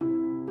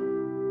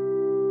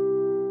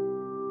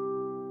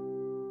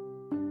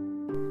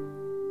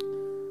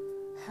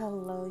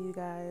Hello, you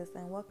guys,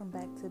 and welcome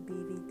back to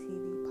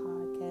BVTV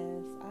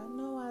Podcast. I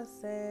know I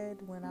said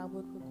when I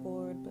would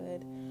record,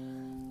 but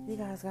you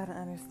guys gotta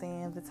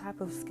understand the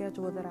type of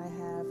schedule that I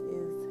have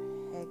is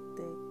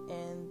hectic,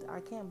 and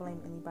I can't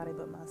blame anybody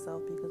but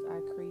myself because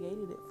I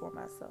created it for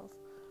myself.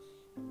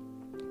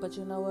 But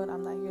you know what?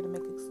 I'm not here to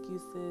make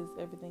excuses.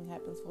 Everything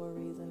happens for a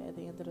reason. At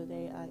the end of the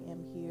day, I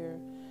am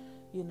here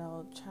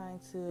trying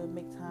to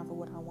make time for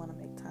what I want to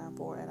make time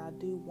for. And I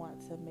do want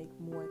to make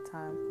more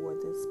time for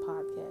this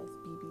podcast,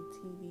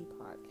 BBTV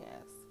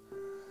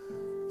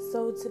podcast.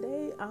 So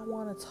today I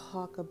want to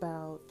talk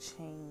about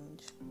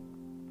change,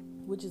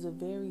 which is a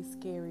very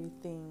scary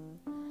thing.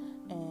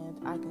 And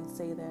I can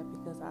say that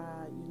because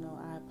I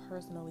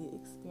personally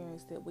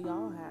experienced it. We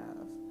all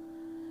have.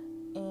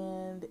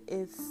 And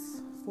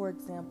it's, for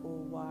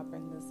example, while I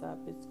bring this up,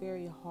 it's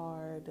very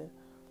hard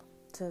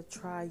to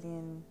try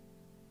and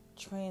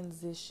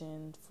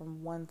transition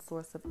from one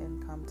source of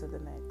income to the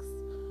next.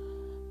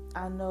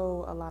 I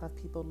know a lot of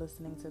people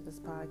listening to this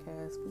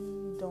podcast,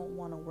 we don't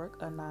want to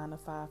work a 9 to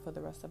 5 for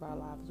the rest of our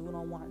lives. We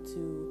don't want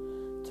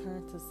to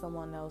turn to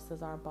someone else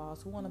as our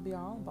boss. We want to be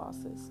our own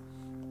bosses.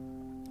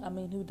 I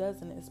mean, who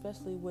doesn't?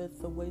 Especially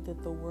with the way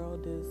that the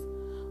world is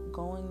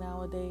going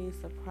nowadays.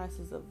 The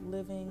prices of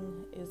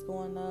living is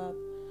going up.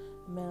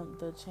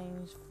 The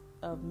change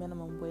of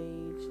minimum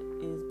wage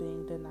is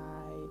being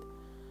denied.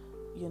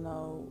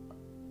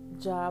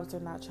 Jobs are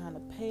not trying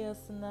to pay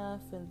us enough,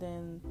 and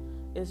then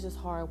it's just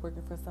hard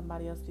working for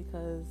somebody else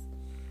because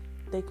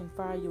they can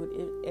fire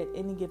you at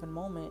any given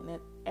moment, and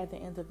at the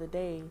end of the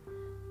day,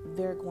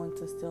 they're going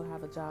to still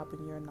have a job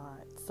and you're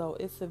not. So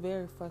it's a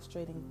very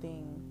frustrating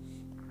thing.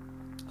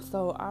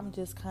 So I'm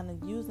just kind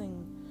of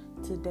using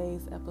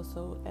today's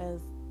episode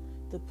as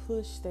the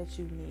push that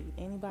you need.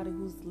 Anybody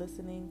who's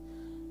listening,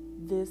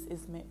 this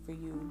is meant for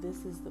you.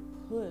 This is the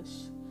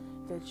push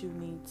that you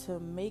need to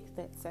make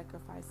that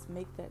sacrifice,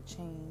 make that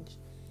change,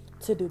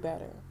 to do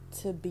better,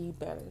 to be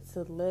better,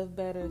 to live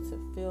better,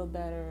 to feel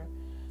better.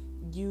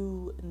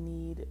 You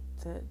need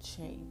to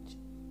change.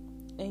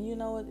 And you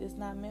know what? It's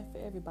not meant for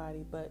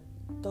everybody, but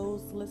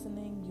those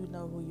listening, you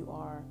know who you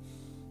are.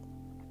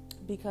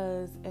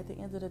 Because at the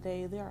end of the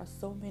day, there are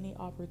so many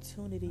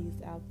opportunities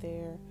out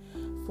there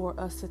for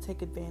us to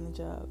take advantage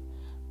of.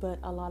 But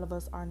a lot of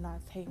us are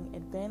not taking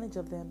advantage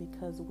of them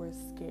because we're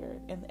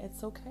scared. And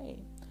it's okay.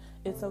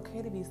 It's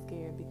okay to be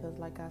scared because,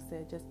 like I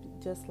said,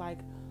 just like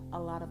a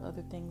lot of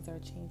other things are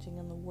changing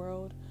in the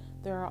world,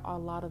 there are a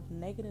lot of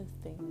negative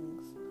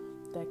things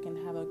that can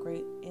have a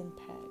great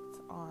impact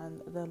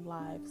on the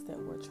lives that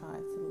we're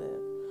trying to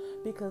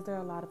live, because there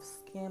are a lot of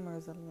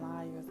scammers and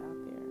liars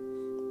out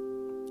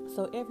there.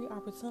 So every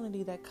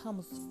opportunity that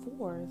comes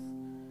forth,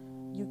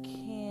 you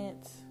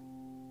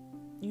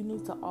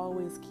need to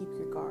always keep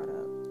your guard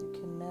up. You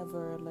can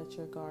never let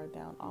your guard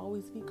down.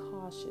 Always be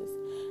cautious.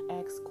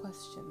 Ask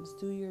questions.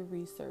 Do your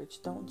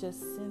research. Don't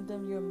just send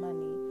them your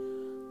money,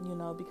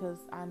 because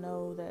I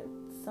know that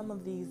some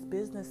of these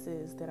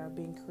businesses that are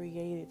being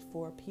created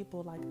for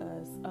people like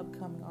us,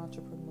 upcoming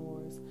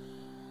entrepreneurs,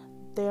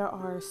 there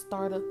are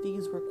startup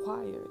fees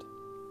required.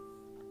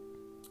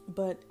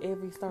 But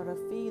every startup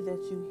fee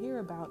that you hear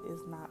about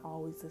is not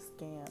always a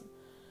scam.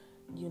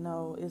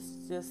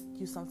 It's just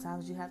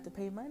sometimes you have to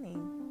pay money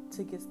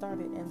to get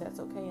started, and that's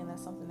okay, and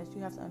that's something that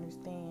you have to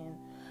understand.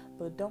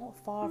 But don't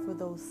fall for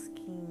those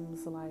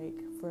schemes. Like,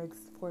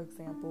 for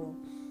example,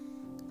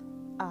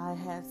 I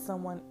had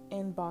someone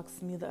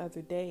inbox me the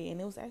other day,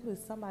 and it was actually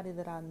somebody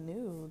that I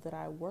knew, that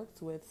I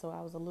worked with, so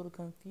I was a little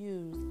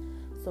confused.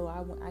 So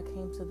I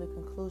came to the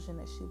conclusion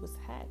that she was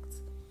hacked.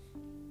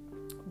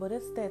 But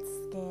it's that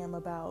scam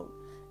about,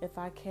 if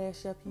I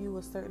cash up you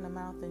a certain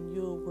amount, then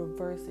you'll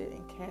reverse it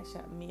and cash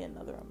up me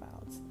another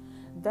amount.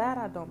 That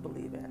I don't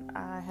believe in.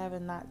 I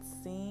have not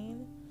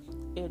seen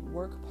it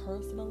work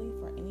personally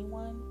for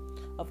anyone.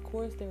 Of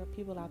course, there are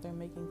people out there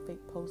making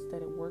fake posts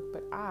that it work,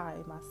 but I,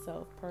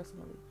 myself,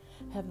 personally,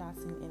 have not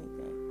seen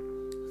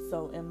anything.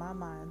 So in my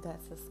mind,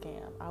 that's a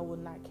scam. I will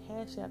not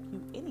cash up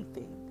you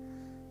anything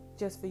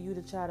just for you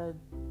to try to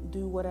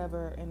do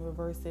whatever and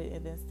reverse it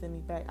and then send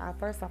me back.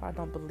 First off, I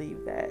don't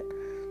believe that.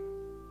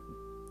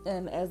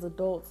 And as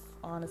adults,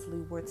 honestly,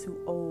 we're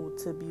too old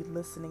to be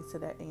listening to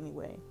that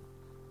anyway.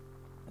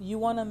 You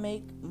want to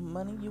make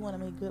money, you want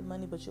to make good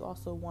money, but you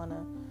also want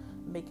to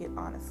make it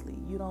honestly.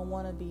 You don't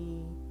want to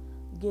be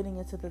getting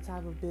into the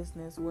type of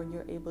business where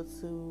you're able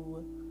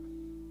to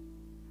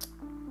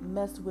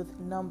mess with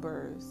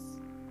numbers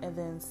and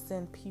then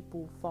send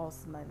people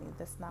false money.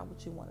 That's not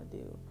what you want to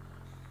do.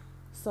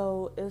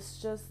 So it's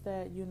just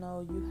that, you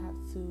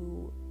have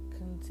to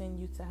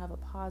continue to have a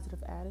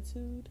positive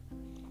attitude,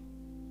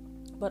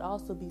 but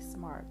also be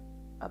smart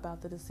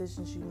about the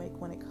decisions you make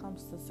when it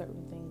comes to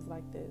certain things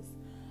like this,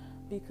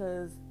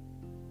 because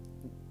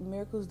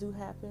miracles do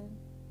happen.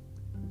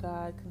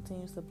 God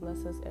continues to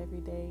bless us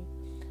every day,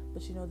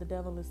 but the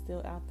devil is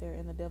still out there,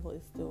 and the devil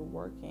is still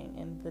working,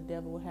 and the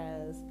devil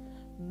has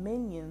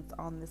minions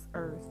on this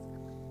earth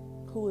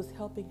who is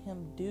helping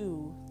him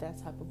do that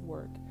type of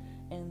work.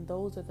 And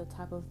those are the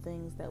type of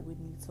things that we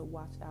need to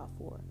watch out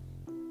for.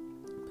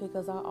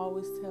 Because I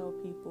always tell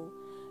people,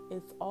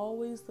 it's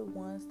always the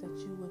ones that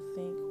you would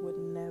think would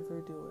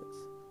never do it.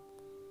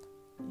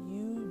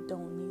 You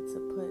don't need to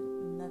put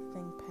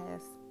nothing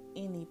past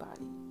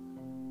anybody.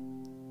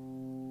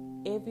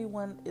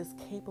 Everyone is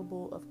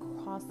capable of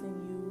crossing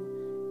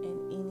you in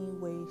any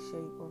way,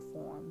 shape, or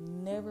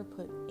form. Never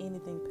put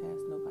anything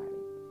past nobody.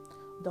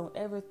 Don't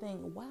ever think,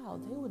 wow,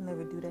 they would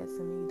never do that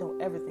to me.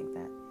 Don't ever think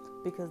that,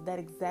 because that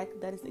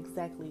is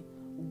exactly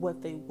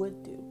what they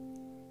would do.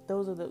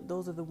 Those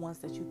are the ones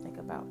that you think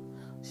about.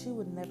 She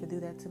would never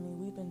do that to me.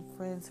 We've been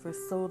friends for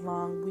so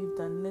long. We've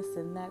done this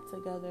and that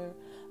together.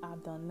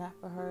 I've done that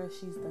for her.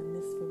 She's done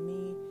this for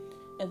me.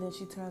 And then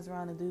she turns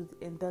around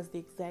and does the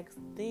exact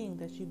thing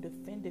that you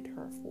defended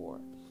her for.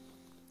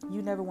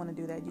 You never want to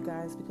do that, you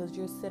guys, because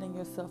you're setting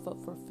yourself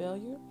up for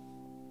failure.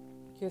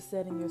 You're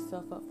setting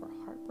yourself up for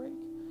heartbreak.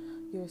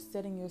 You're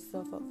setting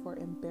yourself up for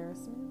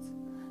embarrassment.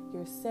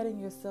 You're setting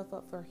yourself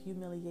up for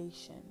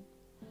humiliation.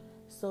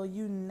 So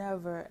you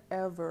never,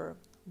 ever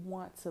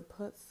want to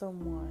put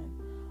someone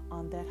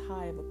on that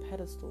high of a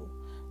pedestal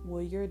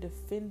where you're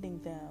defending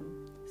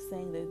them,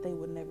 saying that they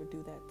would never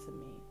do that to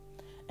me.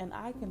 And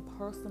I can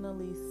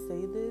personally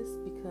say this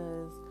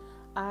because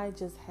I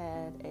just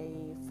had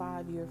a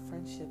 5-year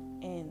friendship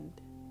end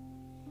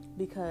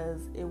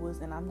because it was,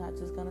 and I'm not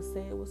just going to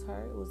say it was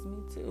her, it was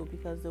me too,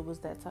 because it was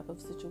that type of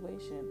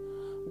situation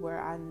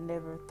where I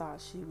never thought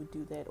she would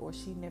do that, or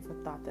she never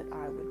thought that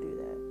I would do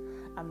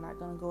that. I'm not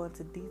going to go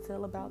into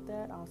detail about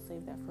that. I'll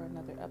save that for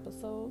another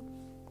episode.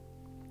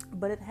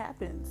 But it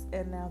happens,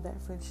 and now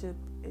that friendship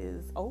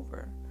is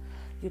over,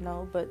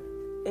 but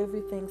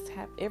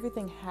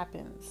everything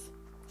happens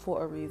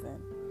for a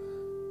reason.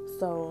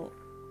 So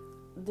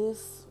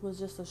this was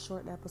just a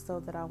short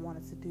episode that I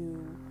wanted to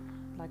do.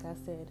 Like I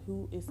said,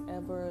 who is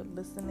ever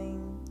listening,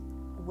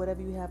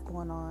 whatever you have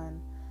going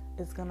on,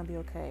 it's going to be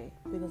okay.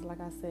 Because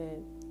like I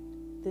said,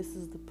 this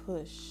is the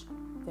push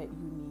that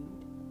you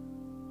need.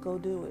 Go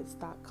do it.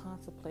 Stop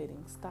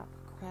contemplating. Stop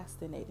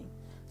procrastinating.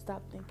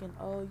 Stop thinking,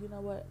 oh, you know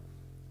what?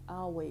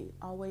 I'll wait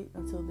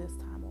until this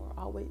time, or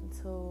I'll wait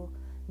until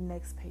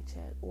next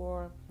paycheck,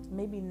 or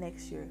maybe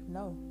next year.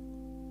 No.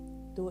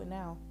 Do it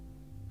now.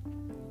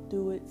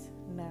 Do it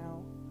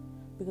now.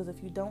 Because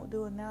if you don't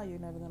do it now, you're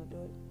never going to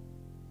do it.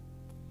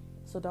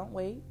 So don't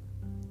wait.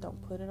 Don't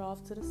put it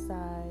off to the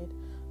side.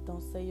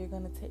 Don't say you're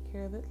going to take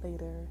care of it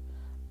later.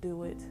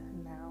 Do it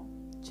now.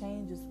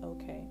 Change is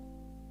okay.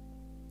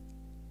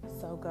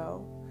 So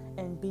go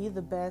and be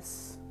the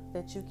best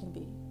that you can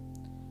be.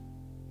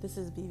 This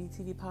is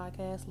BBTV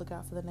Podcast. Look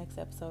out for the next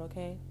episode,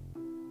 okay?